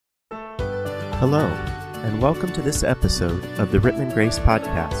Hello, and welcome to this episode of the Rittman Grace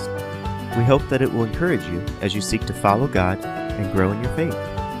Podcast. We hope that it will encourage you as you seek to follow God and grow in your faith.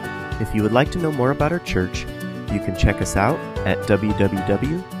 If you would like to know more about our church, you can check us out at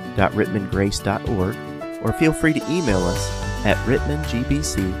www.rittmangrace.org or feel free to email us at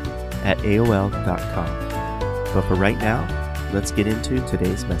rittmangbc@aol.com. But for right now, let's get into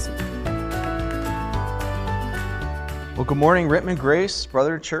today's message. Well, good morning, Rittman Grace,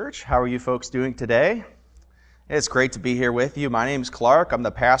 Brother Church. How are you folks doing today? It's great to be here with you. My name's Clark. I'm the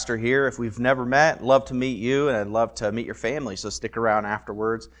pastor here. If we've never met, love to meet you, and I'd love to meet your family, so stick around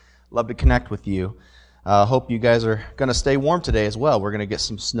afterwards. Love to connect with you. Hope you guys are going to stay warm today as well. We're going to get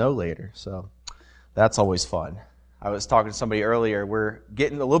some snow later, so that's always fun. I was talking to somebody earlier. We're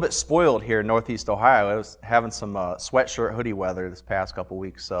getting a little bit spoiled here in Northeast Ohio. I was having some sweatshirt hoodie weather this past couple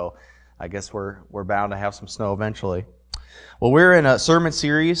weeks, so I guess we're bound to have some snow eventually. Well, we're in a sermon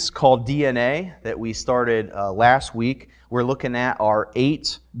series called DNA that we started last week. We're looking at our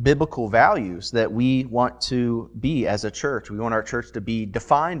 8 biblical values that we want to be as a church. We want our church to be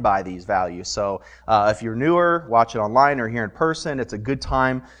defined by these values. So if you're newer, watch it online or here in person, it's a good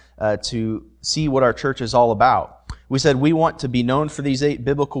time to see what our church is all about. We said we want to be known for these 8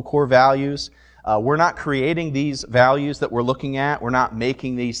 biblical core values. We're not creating these values that we're looking at. We're not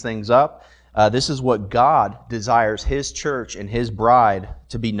making these things up. This is what God desires His church and His bride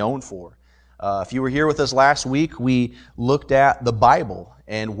to be known for. If you were here with us last week, we looked at the Bible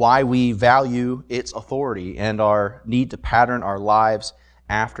and why we value its authority and our need to pattern our lives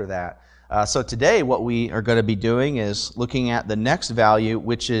after that. So today what we are going to be doing is looking at the next value,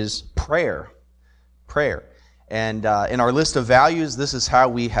 which is prayer. Prayer. And in our list of values, this is how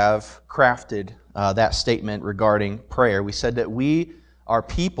we have crafted that statement regarding prayer. We said that we are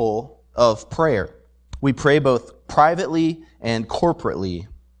people of prayer. We pray both privately and corporately.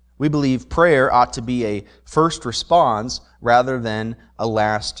 We believe prayer ought to be a first response rather than a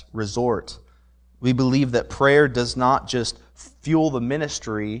last resort. We believe that prayer does not just fuel the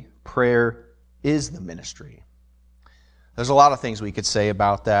ministry, prayer is the ministry. There's a lot of things we could say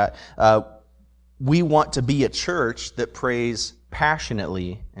about that. We want to be a church that prays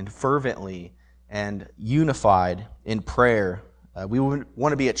passionately and fervently and unified in prayer. We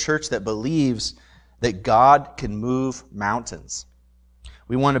want to be a church that believes that God can move mountains.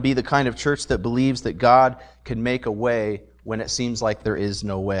 We want to be the kind of church that believes that God can make a way when it seems like there is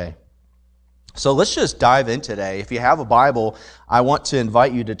no way. So let's just dive in today. If you have a Bible, I want to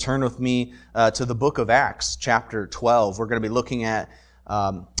invite you to turn with me to the book of Acts, chapter 12. We're going to be looking at,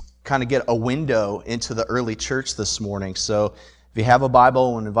 kind of get a window into the early church this morning. So if you have a Bible,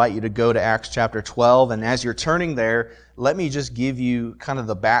 I want to invite you to go to Acts chapter 12. And as you're turning there, let me just give you kind of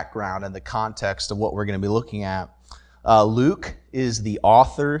the background and the context of what we're going to be looking at. Luke is the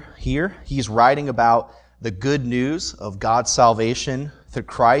author here. He's writing about the good news of God's salvation through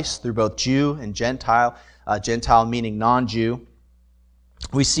Christ, through both Jew and Gentile, Gentile meaning non-Jew.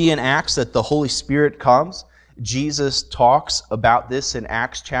 We see in Acts that the Holy Spirit comes. Jesus talks about this in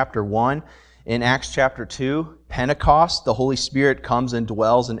Acts chapter 1. In Acts chapter 2, Pentecost, the Holy Spirit comes and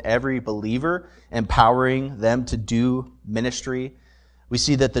dwells in every believer, empowering them to do ministry. We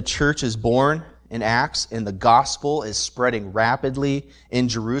see that the church is born in Acts, and the gospel is spreading rapidly in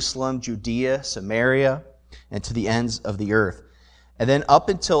Jerusalem, Judea, Samaria, and to the ends of the earth. And then up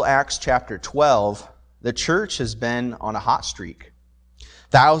until Acts chapter 12, the church has been on a hot streak.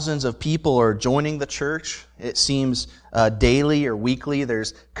 Thousands of people are joining the church. It seems daily or weekly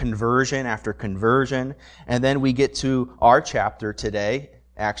there's conversion after conversion. And then we get to our chapter today,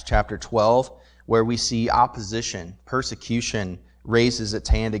 Acts chapter 12, where we see opposition, persecution raises its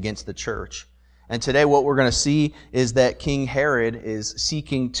hand against the church. And today what we're going to see is that King Herod is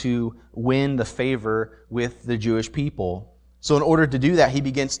seeking to win the favor with the Jewish people. So in order to do that, he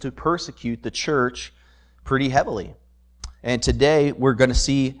begins to persecute the church pretty heavily. And today, we're going to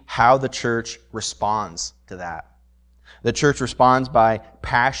see how the church responds to that. The church responds by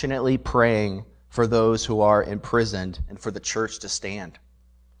passionately praying for those who are imprisoned and for the church to stand.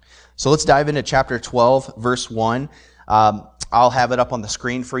 So let's dive into chapter 12, verse 1. I'll have it up on the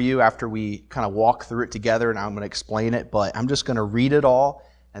screen for you after we kind of walk through it together, and I'm going to explain it, but I'm just going to read it all,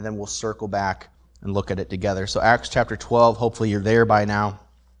 and then we'll circle back and look at it together. So Acts chapter 12, hopefully you're there by now.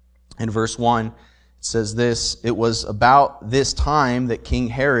 In verse 1, it says this: "It was about this time that King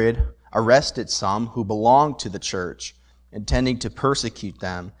Herod arrested some who belonged to the church, intending to persecute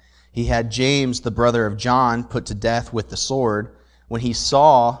them. He had James, the brother of John, put to death with the sword. When he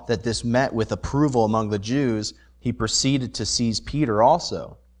saw that this met with approval among the Jews, he proceeded to seize Peter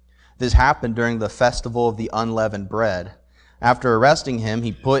also. This happened during the festival of the unleavened bread. After arresting him,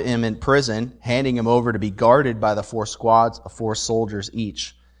 he put him in prison, handing him over to be guarded by the 4 squads of 4 soldiers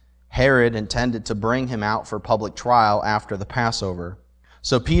each. Herod intended to bring him out for public trial after the Passover.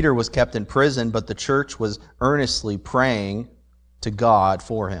 So Peter was kept in prison, but the church was earnestly praying to God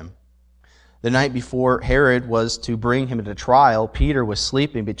for him. The night before Herod was to bring him to trial, Peter was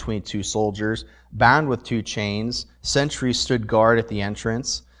sleeping between 2 soldiers, bound with 2 chains. Sentries stood guard at the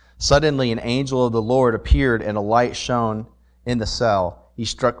entrance. Suddenly an angel of the Lord appeared, and a light shone in the cell. He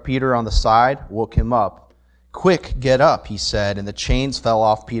struck Peter on the side, woke him up. "Quick, get up," he said, and the chains fell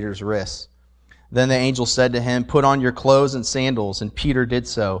off Peter's wrists. Then the angel said to him, "Put on your clothes and sandals," and Peter did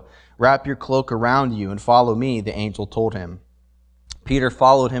so. "Wrap your cloak around you and follow me," the angel told him. Peter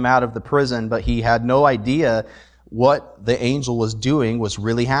followed him out of the prison, but he had no idea what the angel was doing was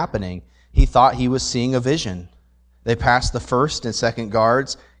really happening. He thought he was seeing a vision. They passed the 1st and 2nd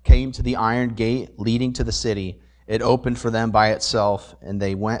guards, came to the iron gate leading to the city. It opened for them by itself, and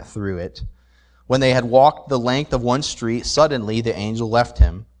they went through it. When they had walked the length of one street, suddenly the angel left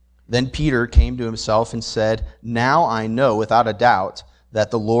him. Then Peter came to himself and said, "Now I know without a doubt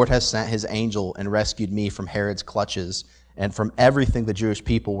that the Lord has sent his angel and rescued me from Herod's clutches and from everything the Jewish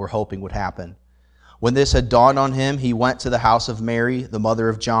people were hoping would happen." When this had dawned on him, he went to the house of Mary, the mother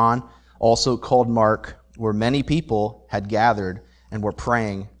of John, also called Mark, where many people had gathered and were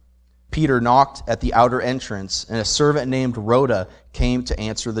praying. Peter knocked at the outer entrance, and a servant named Rhoda came to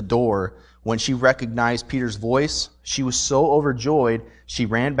answer the door. When she recognized Peter's voice, she was so overjoyed, she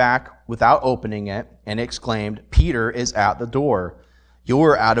ran back without opening it and exclaimed, "Peter is at the door."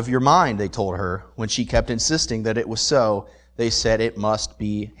 "You're out of your mind," they told her. When she kept insisting that it was so, they said it must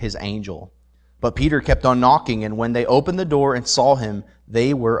be his angel. But Peter kept on knocking, and when they opened the door and saw him,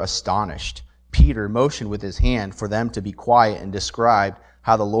 they were astonished. Peter motioned with his hand for them to be quiet and described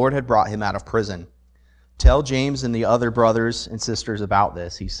how the Lord had brought him out of prison. "Tell James and the other brothers and sisters about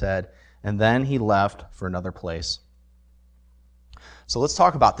this," he said, and then he left for another place. So let's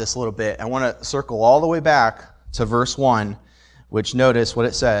talk about this a little bit. I want to circle all the way back to verse 1, which notice what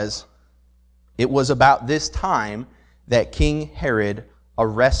it says. It was about this time that King Herod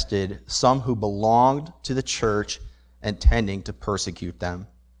arrested some who belonged to the church, intending to persecute them.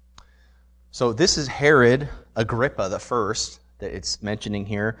 So this is Herod Agrippa the First that it's mentioning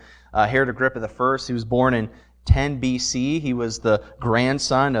here. Herod Agrippa the First, he was born in 10 BC. He was the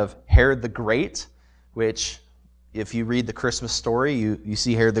grandson of Herod the Great, which, if you read the Christmas story, you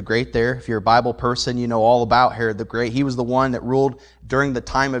see Herod the Great there. If you're a Bible person, you know all about Herod the Great. He was the one that ruled during the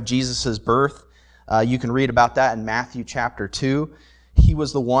time of Jesus' birth. You can read about that in Matthew chapter 2. He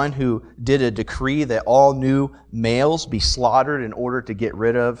was the one who did a decree that all new males be slaughtered in order to get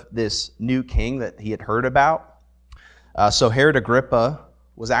rid of this new king that he had heard about. So Herod Agrippa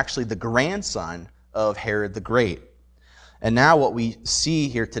was actually the grandson of Herod the Great. And now what we see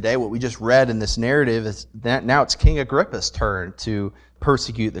here today, what we just read in this narrative, is that now it's King Agrippa's turn to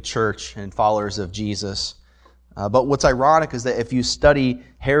persecute the church and followers of Jesus. But what's ironic is that if you study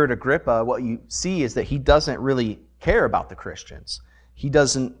Herod Agrippa, what you see is that he doesn't really care about the Christians.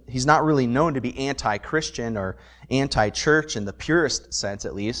 He's not really known to be anti-Christian or anti-church in the purest sense,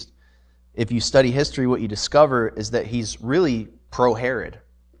 at least. If you study history, what you discover is that he's really pro-Herod.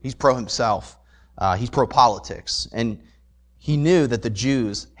 He's pro-himself. He's pro-politics. And he knew that the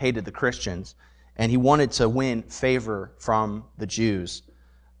Jews hated the Christians, and he wanted to win favor from the Jews.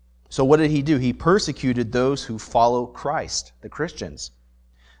 So what did he do? He persecuted those who follow Christ, the Christians.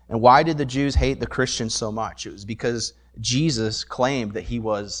 And why did the Jews hate the Christians so much? It was because Jesus claimed that he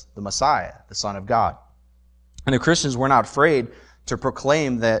was the Messiah, the Son of God. And the Christians were not afraid to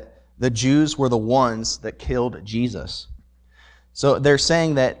proclaim that the Jews were the ones that killed Jesus. So they're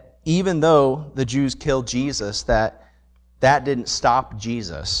saying that even though the Jews killed Jesus, that didn't stop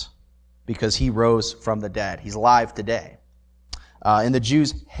Jesus because he rose from the dead. He's alive today. And the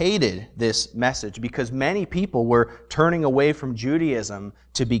Jews hated this message because many people were turning away from Judaism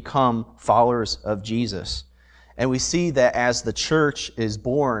to become followers of Jesus. And we see that as the church is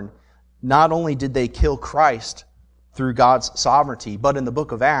born, not only did they kill Christ through God's sovereignty, but in the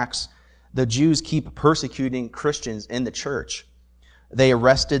book of Acts, the Jews keep persecuting Christians in the church. They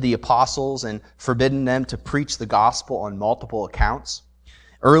arrested the apostles and forbidden them to preach the gospel on multiple accounts.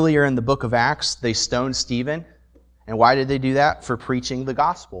 Earlier in the book of Acts, they stoned Stephen. And why did they do that? For preaching the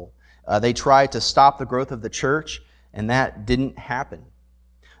gospel. They tried to stop the growth of the church, and that didn't happen.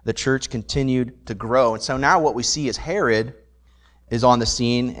 The church continued to grow. And so now what we see is Herod is on the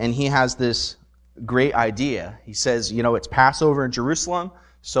scene, and he has this great idea. He says, it's Passover in Jerusalem,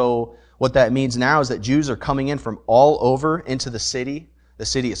 so what that means now is that Jews are coming in from all over into the city. The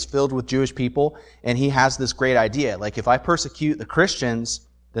city is filled with Jewish people, and he has this great idea. Like, if I persecute the Christians,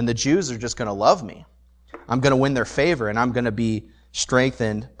 then the Jews are just going to love me. I'm going to win their favor, and I'm going to be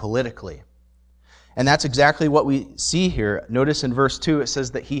strengthened politically. And that's exactly what we see here. Notice in verse 2, it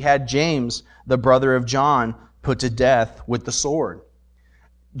says that he had James, the brother of John, put to death with the sword.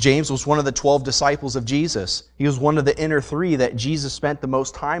 James was one of the 12 disciples of Jesus. He was one of the inner three that Jesus spent the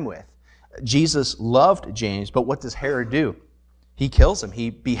most time with. Jesus loved James, but what does Herod do? He kills him.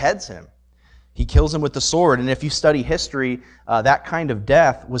 He beheads him. He kills him with the sword. And if you study history, that kind of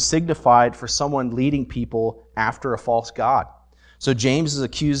death was signified for someone leading people after a false god. So James is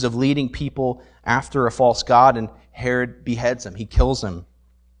accused of leading people after a false god, and Herod beheads him. He kills him.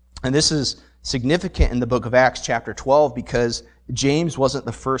 And this is significant in the book of Acts chapter 12 because James wasn't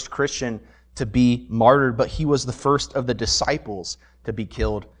the first Christian to be martyred, but he was the first of the disciples to be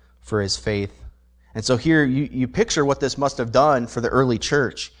killed for his faith. And so here you picture what this must have done for the early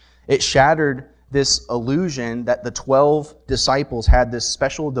church. It shattered this illusion that the 12 disciples had this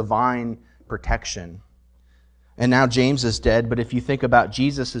special divine protection. And now James is dead, but if you think about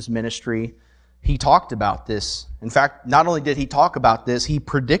Jesus' ministry, he talked about this. In fact, not only did he talk about this, he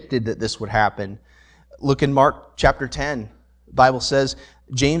predicted that this would happen. Look in Mark chapter 10. The Bible says,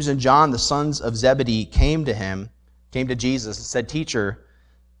 James and John, the sons of Zebedee, came to Jesus and said, "Teacher,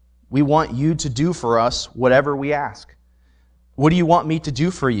 we want you to do for us whatever we ask." "What do you want me to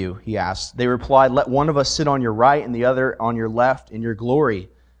do for you?" he asked. They replied, "Let one of us sit on your right and the other on your left in your glory."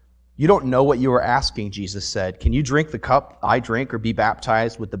 "You don't know what you are asking," Jesus said. "Can you drink the cup I drink or be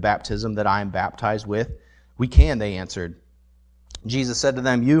baptized with the baptism that I am baptized with?" "We can," they answered. Jesus said to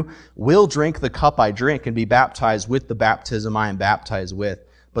them, "You will drink the cup I drink and be baptized with the baptism I am baptized with.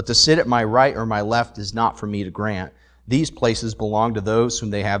 But to sit at my right or my left is not for me to grant. These places belong to those whom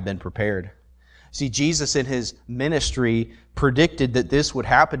they have been prepared." See, Jesus in his ministry predicted that this would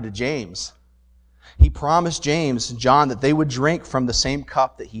happen to James. He promised James and John that they would drink from the same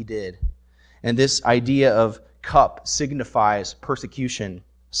cup that he did. And this idea of cup signifies persecution,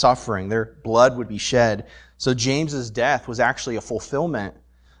 suffering. Their blood would be shed. So James's death was actually a fulfillment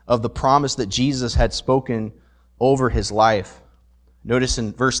of the promise that Jesus had spoken over his life. Notice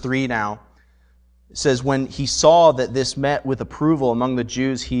in verse 3 now, it says, when he saw that this met with approval among the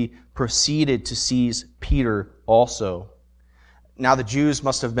Jews, he proceeded to seize Peter also. Now the Jews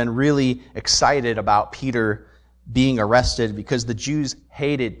must have been really excited about Peter being arrested because the Jews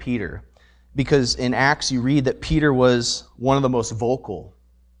hated Peter. Because in Acts you read that Peter was one of the most vocal.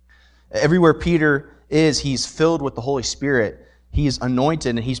 Everywhere Peter is, he's filled with the Holy Spirit. He's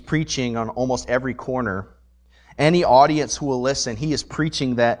anointed and he's preaching on almost every corner. Any audience who will listen, he is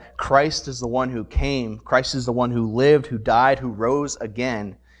preaching that Christ is the one who came. Christ is the one who lived, who died, who rose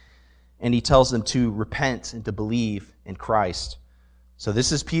again. And he tells them to repent and to believe in Christ. So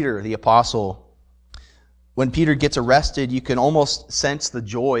this is Peter, the apostle. When Peter gets arrested, you can almost sense the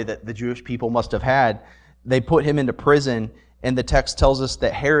joy that the Jewish people must have had. They put him into prison, and the text tells us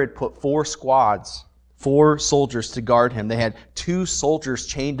that Herod put 4 squads, 4 soldiers to guard him. They had 2 soldiers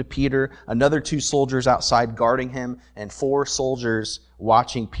chained to Peter, another 2 soldiers outside guarding him, and 4 soldiers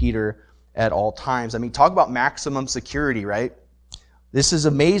watching Peter at all times. I mean, talk about maximum security, right? This is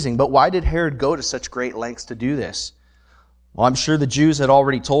amazing, but why did Herod go to such great lengths to do this? Well, I'm sure the Jews had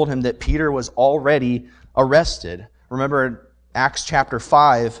already told him that Peter was already arrested. Remember in Acts chapter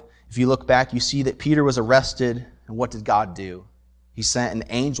 5, if you look back, you see that Peter was arrested, and what did God do? He sent an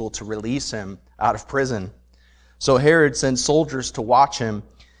angel to release him out of prison. So Herod sends soldiers to watch him,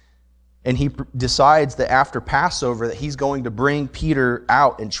 and he decides that after Passover that he's going to bring Peter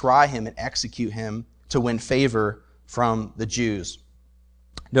out and try him and execute him to win favor from the Jews.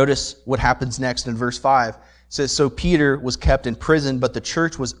 Notice what happens next in verse 5. It says, so Peter was kept in prison, but the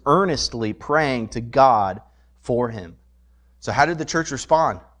church was earnestly praying to God for him. So how did the church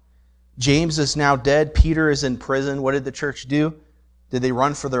respond? James is now dead. Peter is in prison. What did the church do? Did they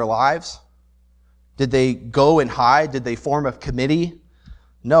run for their lives? Did they go and hide? Did they form a committee?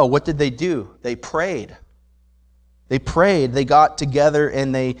 No. What did they do? They prayed. They prayed. They got together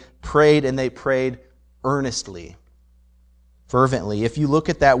and they prayed earnestly, fervently. If you look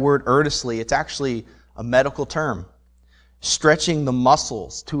at that word earnestly, it's actually a medical term. Stretching the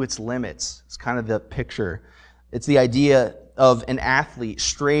muscles to its limits. It's kind of the picture. It's the idea of an athlete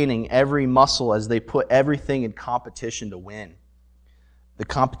straining every muscle as they put everything in competition to win. The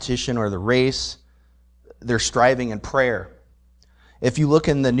competition or the race, they're striving in prayer. If you look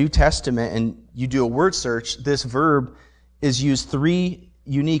in the New Testament and you do a word search, this verb is used 3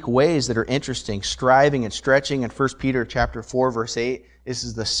 unique ways that are interesting. Striving and stretching in 1 Peter chapter 4, verse 8. This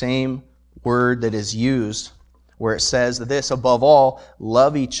is the same word that is used. where it says this, above all,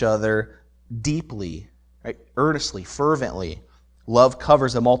 love each other deeply, right? Earnestly, fervently. Love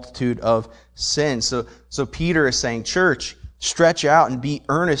covers a multitude of sins. So Peter is saying, church, stretch out and be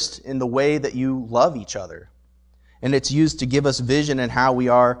earnest in the way that you love each other. And it's used to give us vision in how we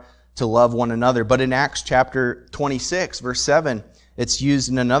are to love one another. But in Acts chapter 26, verse 7, it's used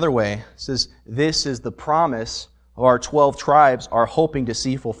in another way. It says, this is the promise of our 12 tribes are hoping to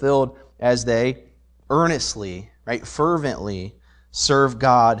see fulfilled as they earnestly, right, fervently serve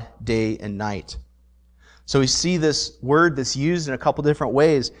God day and night. So we see this word that's used in a couple different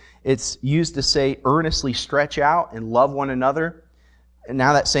ways. It's used to say earnestly stretch out and love one another. And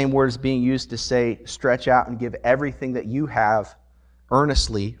now that same word is being used to say stretch out and give everything that you have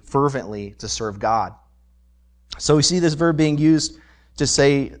earnestly, fervently to serve God. So we see this verb being used to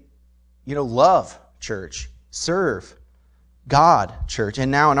say, love, church, serve God, church.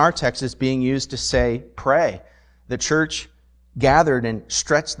 And now in our text it's being used to say pray. The church gathered and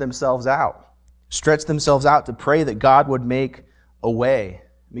stretched themselves out to pray that God would make a way.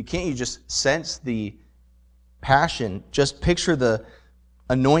 I mean, can't you just sense the passion? Just picture the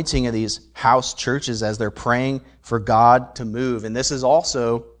anointing of these house churches as they're praying for God to move. And this is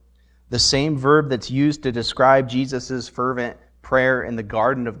also the same verb that's used to describe Jesus' fervent prayer in the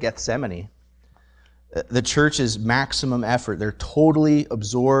Garden of Gethsemane. The church's maximum effort. They're totally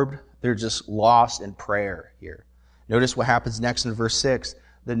absorbed. They're just lost in prayer here. Notice what happens next in verse 6.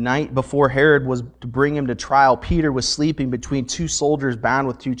 The night before Herod was to bring him to trial, Peter was sleeping between two soldiers bound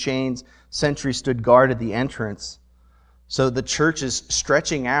with two chains. Sentries stood guard at the entrance. So the church is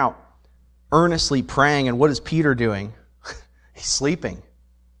stretching out, earnestly praying, and what is Peter doing? He's sleeping.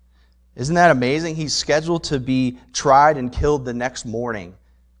 Isn't that amazing? He's scheduled to be tried and killed the next morning,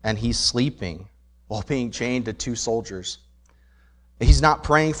 and he's sleeping while being chained to two soldiers. He's not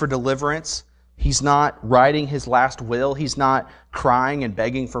praying for deliverance. He's not writing his last will. He's not crying and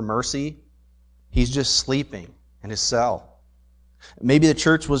begging for mercy. He's just sleeping in his cell. Maybe the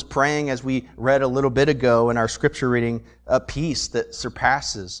church was praying, as we read a little bit ago in our scripture reading, a peace that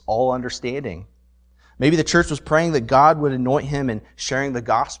surpasses all understanding. Maybe the church was praying that God would anoint him in sharing the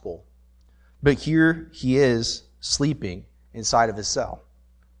gospel. But here he is sleeping inside of his cell.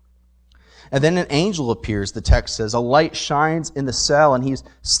 And then an angel appears, the text says. A light shines in the cell, and he's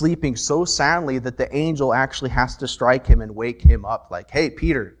sleeping so soundly that the angel actually has to strike him and wake him up, like, hey,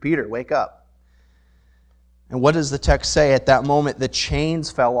 Peter, wake up. And what does the text say? At that moment, the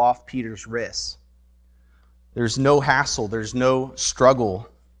chains fell off Peter's wrists. There's no hassle. There's no struggle.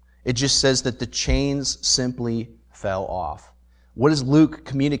 It just says that the chains simply fell off. What is Luke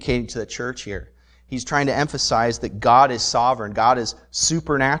communicating to the church here? He's trying to emphasize that God is sovereign. God is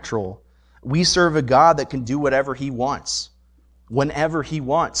supernatural. We serve a God that can do whatever He wants, whenever He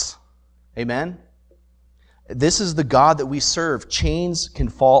wants. Amen? This is the God that we serve. Chains can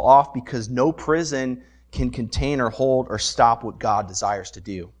fall off because no prison can contain or hold or stop what God desires to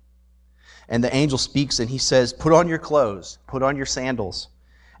do. And the angel speaks and he says, put on your clothes, put on your sandals.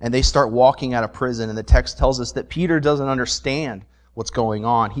 And they start walking out of prison. And the text tells us that Peter doesn't understand what's going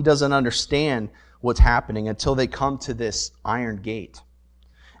on. He doesn't understand what's happening until they come to this iron gate.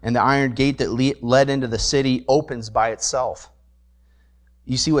 And the iron gate that led into the city opens by itself.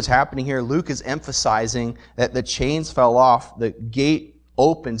 You see what's happening here? Luke is emphasizing that the chains fell off. The gate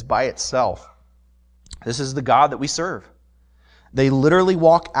opens by itself. This is the God that we serve. They literally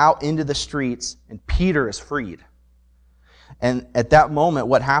walk out into the streets and Peter is freed. And at that moment,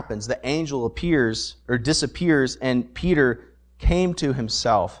 what happens? The angel appears or disappears and Peter came to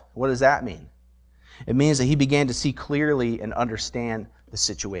himself. What does that mean? It means that he began to see clearly and understand the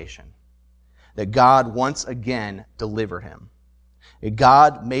situation. That God once again delivered him. That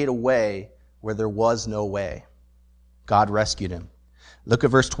God made a way where there was no way. God rescued him. Look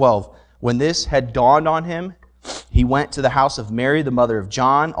at verse 12. When this had dawned on him, he went to the house of Mary, the mother of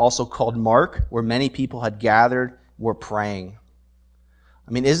John, also called Mark, where many people had gathered, were praying.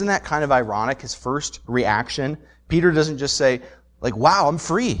 I mean, isn't that kind of ironic, his first reaction? Peter doesn't just say, like, wow, I'm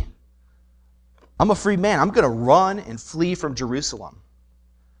free. I'm a free man. I'm going to run and flee from Jerusalem.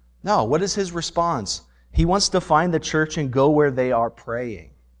 No, what is his response? He wants to find the church and go where they are praying.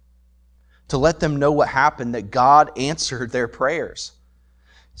 To let them know what happened, that God answered their prayers.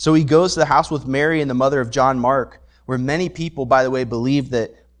 So he goes to the house with Mary and the mother of John Mark, where many people, by the way, believe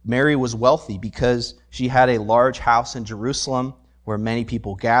that Mary was wealthy because she had a large house in Jerusalem where many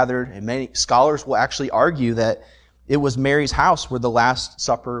people gathered. And many scholars will actually argue that it was Mary's house where the Last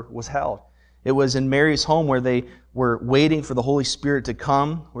Supper was held. It was in Mary's home where they were waiting for the Holy Spirit to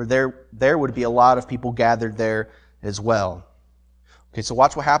come, where there would be a lot of people gathered there as well. Okay, so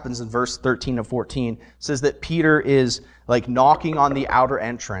watch what happens in verse 13 and 14. It says that Peter is like knocking on the outer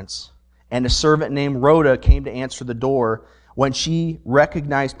entrance, and a servant named Rhoda came to answer the door. When she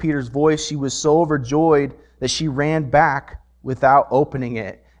recognized Peter's voice, she was so overjoyed that she ran back without opening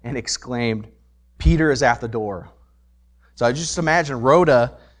it and exclaimed, "Peter is at the door." So I just imagine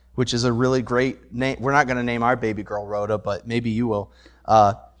Rhoda, which is a really great name. We're not going to name our baby girl Rhoda, but maybe you will.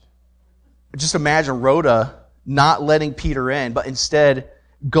 Just imagine Rhoda not letting Peter in, but instead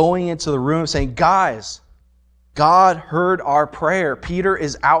going into the room saying, "Guys, God heard our prayer. Peter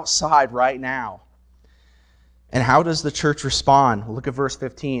is outside right now." And how does the church respond? Look at verse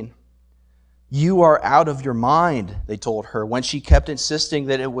 15. "You are out of your mind," they told her. When she kept insisting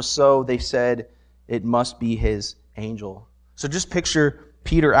that it was so, they said, "It must be his angel." So just picture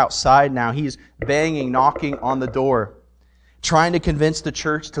Peter outside now. He's banging, knocking on the door, trying to convince the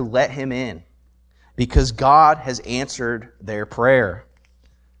church to let him in, because God has answered their prayer.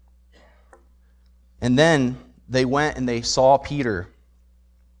 And then they went and they saw Peter.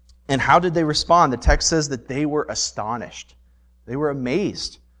 And how did they respond? The text says that they were astonished. They were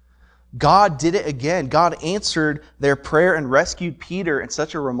amazed. God did it again. God answered their prayer and rescued Peter in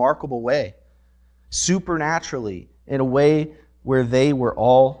such a remarkable way, supernaturally, in a way where they were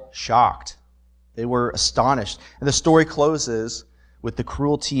all shocked. They were astonished. And the story closes with the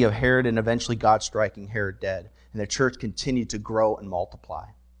cruelty of Herod and eventually God striking Herod dead. And the church continued to grow and multiply.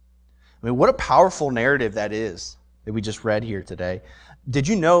 I mean, what a powerful narrative that is that we just read here today. Did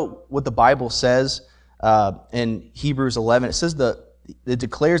you know what the Bible says in Hebrews 11? It says it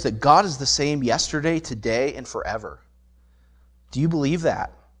declares that God is the same yesterday, today, and forever. Do you believe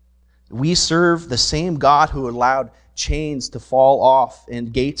that? We serve the same God who allowed chains to fall off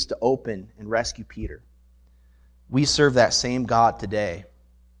and gates to open and rescue Peter. We serve that same God today.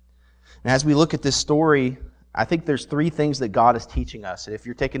 And as we look at this story, I think there's three things that God is teaching us. And if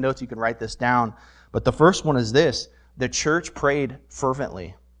you're taking notes, you can write this down. But the first one is this: the church prayed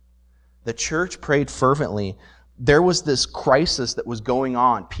fervently. The church prayed fervently. There was this crisis that was going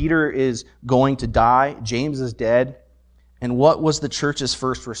on. Peter is going to die. James is dead. And what was the church's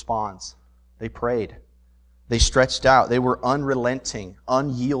first response? They prayed. They stretched out. They were unrelenting,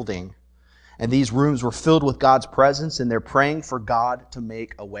 unyielding. And these rooms were filled with God's presence, and they're praying for God to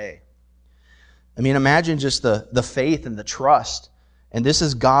make a way. I mean, imagine just the faith and the trust. And this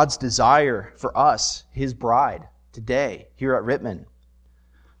is God's desire for us, His bride, today, here at Rittman,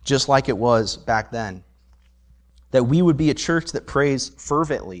 just like it was back then. That we would be a church that prays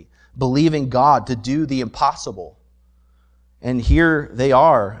fervently, believing God to do the impossible. And here they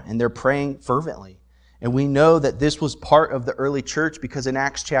are, and they're praying fervently. And we know that this was part of the early church because in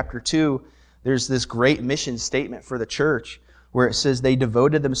Acts chapter 2, there's this great mission statement for the church where it says they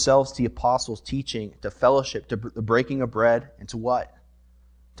devoted themselves to the apostles' teaching, to fellowship, to the breaking of bread, and to what?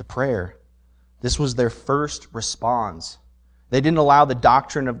 To prayer. This was their first response. They didn't allow the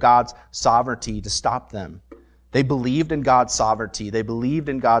doctrine of God's sovereignty to stop them. They believed in God's sovereignty. They believed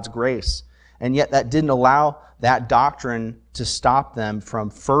in God's grace. And yet that didn't allow that doctrine to stop them from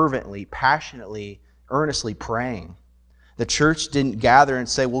fervently, passionately, earnestly praying. The church didn't gather and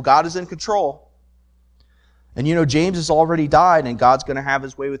say, well, God is in control. And you know, James has already died and God's going to have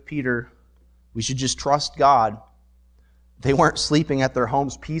His way with Peter. We should just trust God. They weren't sleeping at their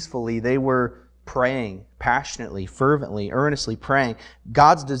homes peacefully. They were praying passionately, fervently, earnestly praying.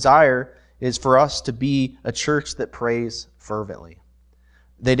 God's desire is for us to be a church that prays fervently.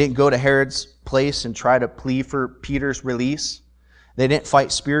 They didn't go to Herod's place and try to plead for Peter's release. They didn't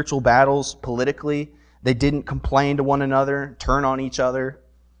fight spiritual battles politically. They didn't complain to one another, turn on each other.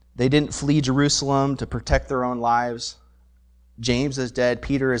 They didn't flee Jerusalem to protect their own lives. James is dead.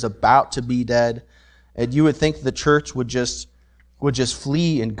 Peter is about to be dead. And you would think the church would just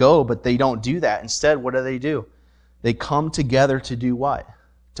flee and go, but they don't do that. Instead, what do? They come together to do what?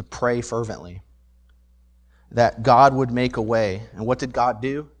 To pray fervently. That God would make a way. And what did God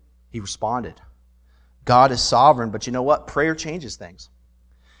do? He responded. God is sovereign, but you know what? Prayer changes things.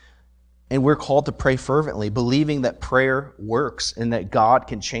 And we're called to pray fervently, believing that prayer works and that God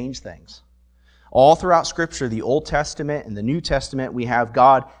can change things. All throughout Scripture, the Old Testament and the New Testament, we have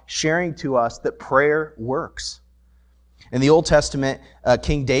God sharing to us that prayer works. In the Old Testament,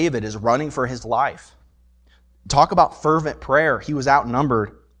 King David is running for his life. Talk about fervent prayer. He was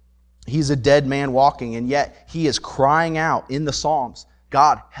outnumbered. He's a dead man walking, and yet he is crying out in the Psalms,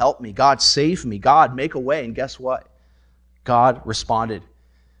 God, help me. God, save me. God, make a way. And guess what? God responded.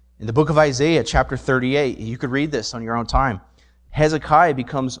 In the book of Isaiah, chapter 38, you could read this on your own time. Hezekiah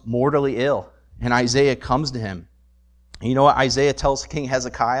becomes mortally ill, and Isaiah comes to him. And you know what Isaiah tells King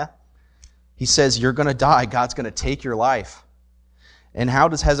Hezekiah? He says, you're going to die. God's going to take your life. And how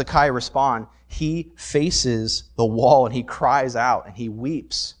does Hezekiah respond? He faces the wall and he cries out and he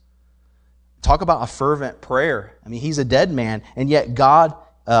weeps. Talk about a fervent prayer. I mean, he's a dead man, and yet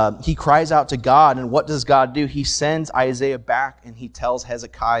he cries out to God, and what does God do? He sends Isaiah back and he tells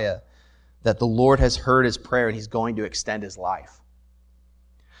Hezekiah that the Lord has heard his prayer and he's going to extend his life.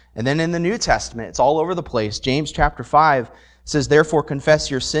 And then in the New Testament, it's all over the place. James chapter 5 says, "Therefore confess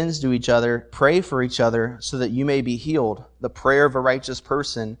your sins to each other, pray for each other so that you may be healed. The prayer of a righteous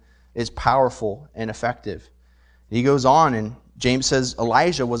person is powerful and effective." He goes on, and James says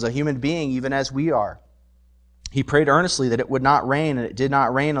Elijah was a human being even as we are. He prayed earnestly that it would not rain, and it did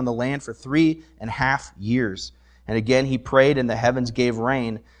not rain on the land for 3.5 years. And again he prayed, and the heavens gave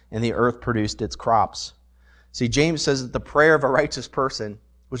rain, and the earth produced its crops. See, James says that the prayer of a righteous person,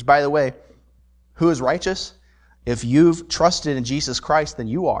 which, by the way, who is righteous? If you've trusted in Jesus Christ, then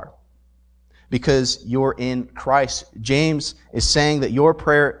you are, because you're in Christ. James is saying that your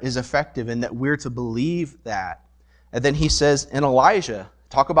prayer is effective and that we're to believe that. And then he says in Elijah,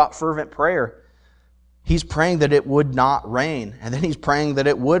 talk about fervent prayer. He's praying that it would not rain, and then he's praying that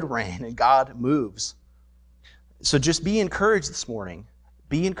it would rain, and God moves. So just be encouraged this morning.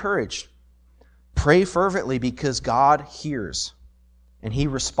 Be encouraged. Pray fervently because God hears, and He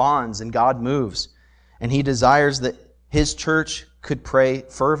responds, and God moves. And He desires that His church could pray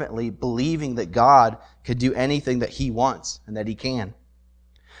fervently, believing that God could do anything that He wants and that He can.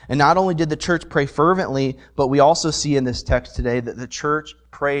 And not only did the church pray fervently, but we also see in this text today that the church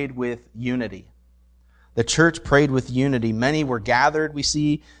prayed with unity. The church prayed with unity. Many were gathered, we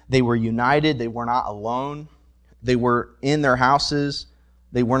see. They were united. They were not alone. They were in their houses.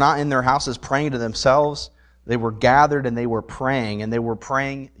 They were not in their houses praying to themselves. They were gathered and they were praying, and they were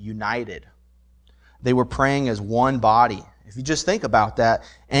praying united. They were praying as one body. If you just think about that,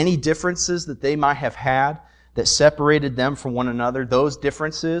 any differences that they might have had that separated them from one another, those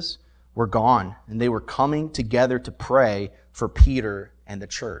differences were gone, and they were coming together to pray for Peter and the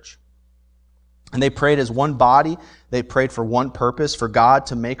church. And they prayed as one body. They prayed for one purpose, for God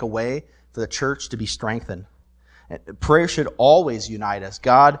to make a way for the church to be strengthened. Prayer should always unite us.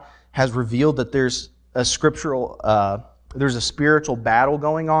 God has revealed that there's a spiritual battle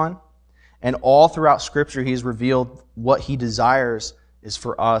going on, and all throughout Scripture He's revealed what He desires is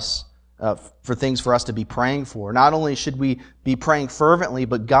for us, for things for us to be praying for. Not only should we be praying fervently,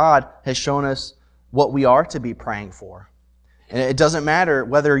 but God has shown us what we are to be praying for. And it doesn't matter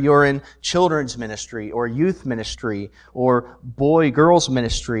whether you're in children's ministry or youth ministry or boy-girls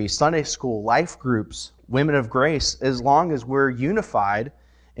ministry, Sunday school, life groups, women of grace, as long as we're unified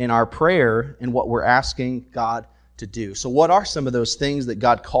in our prayer and what we're asking God to do. So what are some of those things that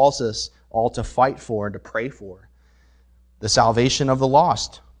God calls us all to fight for and to pray for? The salvation of the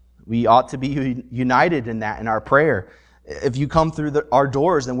lost. We ought to be united in that in our prayer. If you come through our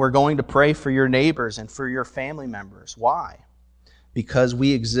doors, then we're going to pray for your neighbors and for your family members. Why? Because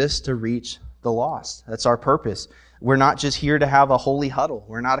we exist to reach the lost. That's our purpose. We're not just here to have a holy huddle.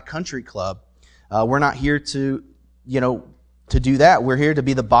 We're not a country club. We're not here to do that. We're here to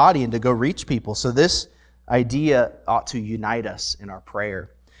be the body and to go reach people. So this idea ought to unite us in our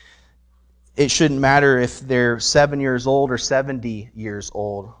prayer. It shouldn't matter if they're 7 years old or 70 years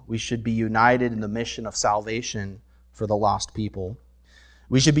old. We should be united in the mission of salvation for the lost people.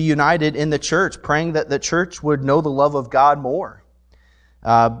 We should be united in the church, praying that the church would know the love of God more.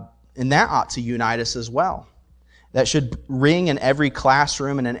 And that ought to unite us as well. That should ring in every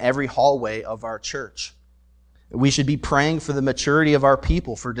classroom and in every hallway of our church. We should be praying for the maturity of our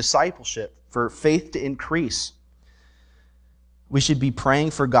people, for discipleship, for faith to increase. We should be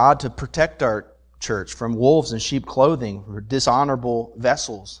praying for God to protect our church from wolves in sheep clothing, or dishonorable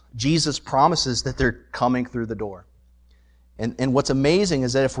vessels. Jesus promises that they're coming through the door. And what's amazing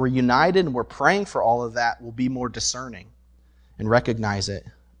is that if we're united and we're praying for all of that, we'll be more discerning and recognize it.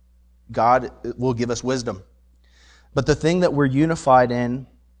 God will give us wisdom. But the thing that we're unified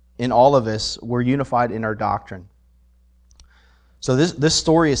in all of us, we're unified in our doctrine. So this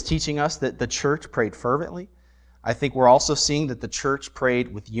story is teaching us that the church prayed fervently. I think we're also seeing that the church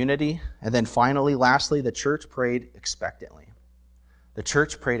prayed with unity. And then finally, lastly, the church prayed expectantly. The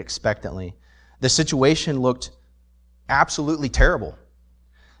church prayed expectantly. The situation looked absolutely terrible.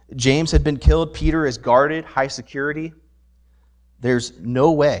 James had been killed. Peter is guarded, high security. There's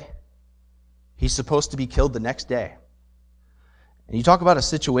no way. He's supposed to be killed the next day. And you talk about a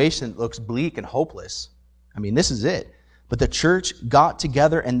situation that looks bleak and hopeless. I mean, this is it. But the church got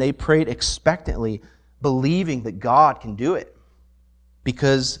together and they prayed expectantly, believing that God can do it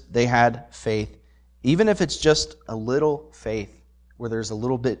because they had faith. Even if it's just a little faith where there's a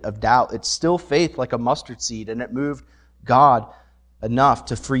little bit of doubt, it's still faith like a mustard seed, and it moved God enough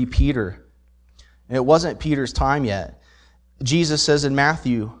to free Peter. And it wasn't Peter's time yet. Jesus says in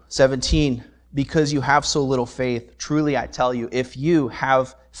Matthew 17, because you have so little faith, truly I tell you, if you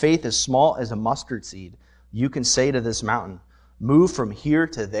have faith as small as a mustard seed, you can say to this mountain, move from here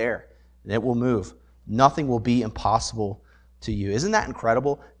to there, and it will move. Nothing will be impossible to you. Isn't that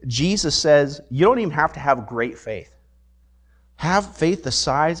incredible? Jesus says you don't even have to have great faith. Have faith the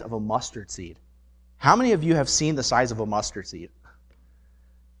size of a mustard seed. How many of you have seen the size of a mustard seed?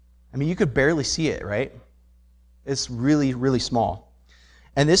 I mean, you could barely see it, right? It's really, really small.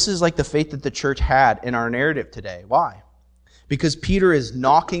 And this is like the faith that the church had in our narrative today. Why? Because Peter is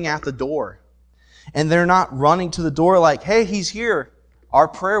knocking at the door. And they're not running to the door like, hey, he's here. Our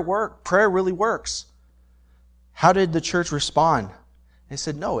prayer really works. How did the church respond? They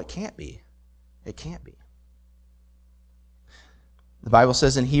said, no, it can't be. It can't be. The Bible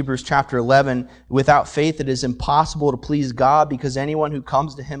says in Hebrews chapter 11, without faith it is impossible to please God because anyone who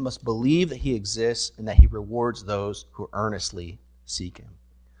comes to Him must believe that He exists and that He rewards those who earnestly seek Him.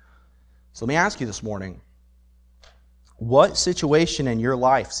 So let me ask you this morning, what situation in your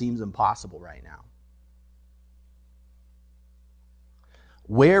life seems impossible right now?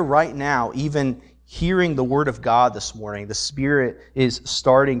 Where right now, even hearing the Word of God this morning, the Spirit is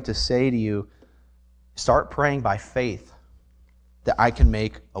starting to say to you, start praying by faith that I can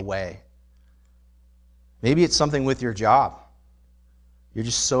make a way. Maybe it's something with your job. You're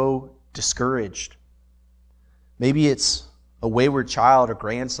just so discouraged. Maybe it's a wayward child or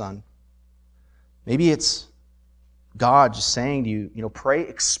grandson. Maybe it's God just saying to you, pray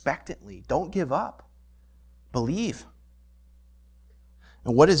expectantly. Don't give up. Believe.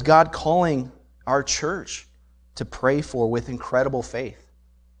 And what is God calling our church to pray for with incredible faith?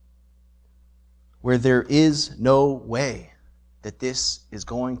 Where there is no way that this is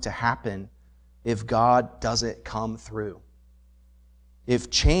going to happen if God doesn't come through.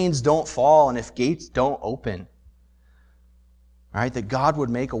 If chains don't fall and if gates don't open, right, that God would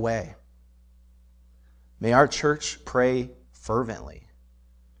make a way. May our church pray fervently.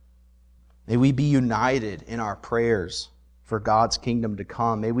 May we be united in our prayers for God's kingdom to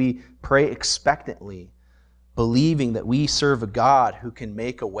come. May we pray expectantly, believing that we serve a God who can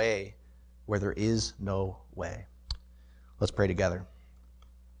make a way where there is no way. Let's pray together.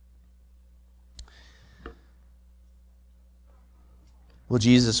 Well,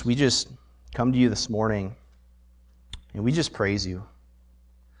 Jesus, we just come to you this morning and we just praise you.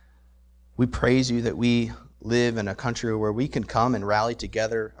 We praise you that we live in a country where we can come and rally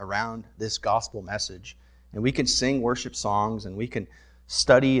together around this gospel message. And we can sing worship songs and we can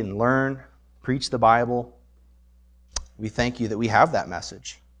study and learn, preach the Bible. We thank you that we have that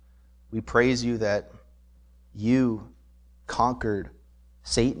message. We praise you that you conquered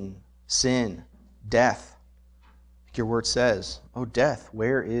Satan, sin, death. Like your word says, "O death,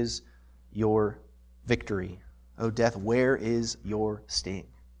 where is your victory? O death, where is your sting?"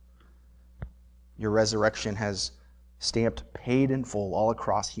 Your resurrection has stamped paid in full all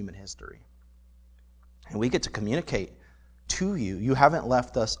across human history. And we get to communicate to you. You haven't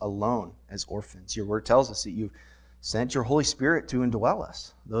left us alone as orphans. Your word tells us that you've sent your Holy Spirit to indwell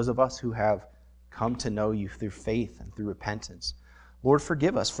us, those of us who have come to know you through faith and through repentance. Lord,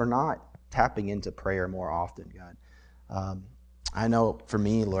 forgive us for not tapping into prayer more often, God. I know for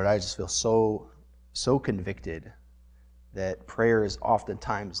me, Lord, I just feel so convicted that prayer is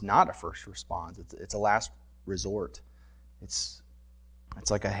oftentimes not a first response. It's a last resort. It's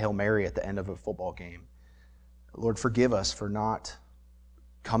like a Hail Mary at the end of a football game. Lord, forgive us for not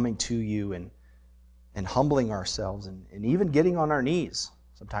coming to you and humbling ourselves and even getting on our knees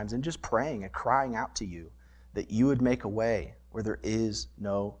sometimes and just praying and crying out to you that you would make a way where there is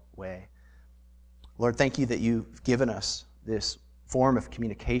no way. Lord, thank you that you've given us this form of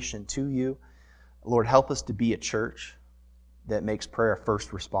communication to you. Lord, help us to be a church that makes prayer a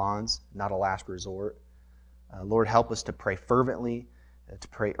first response, not a last resort. Lord, help us to pray fervently, to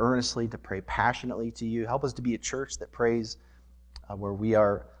pray earnestly, to pray passionately to you. Help us to be a church that prays where we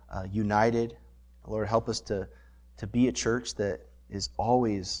are united. Lord, help us to be a church that is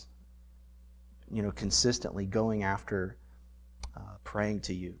always, consistently going after praying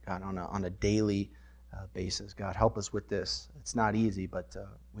to you, God, on a daily basis. God, help us with this. It's not easy, but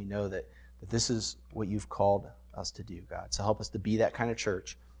we know that this is what you've called us to do, God. So help us to be that kind of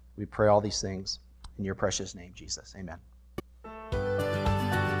church. We pray all these things in your precious name, Jesus. Amen.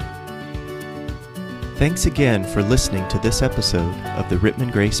 Thanks again for listening to this episode of the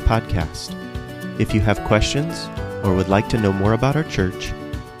Rittman Grace Podcast. If you have questions or would like to know more about our church,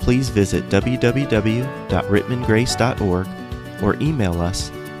 please visit www.rittmangrace.org or email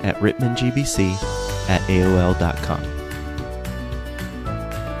us at rittmangbc@aol.com.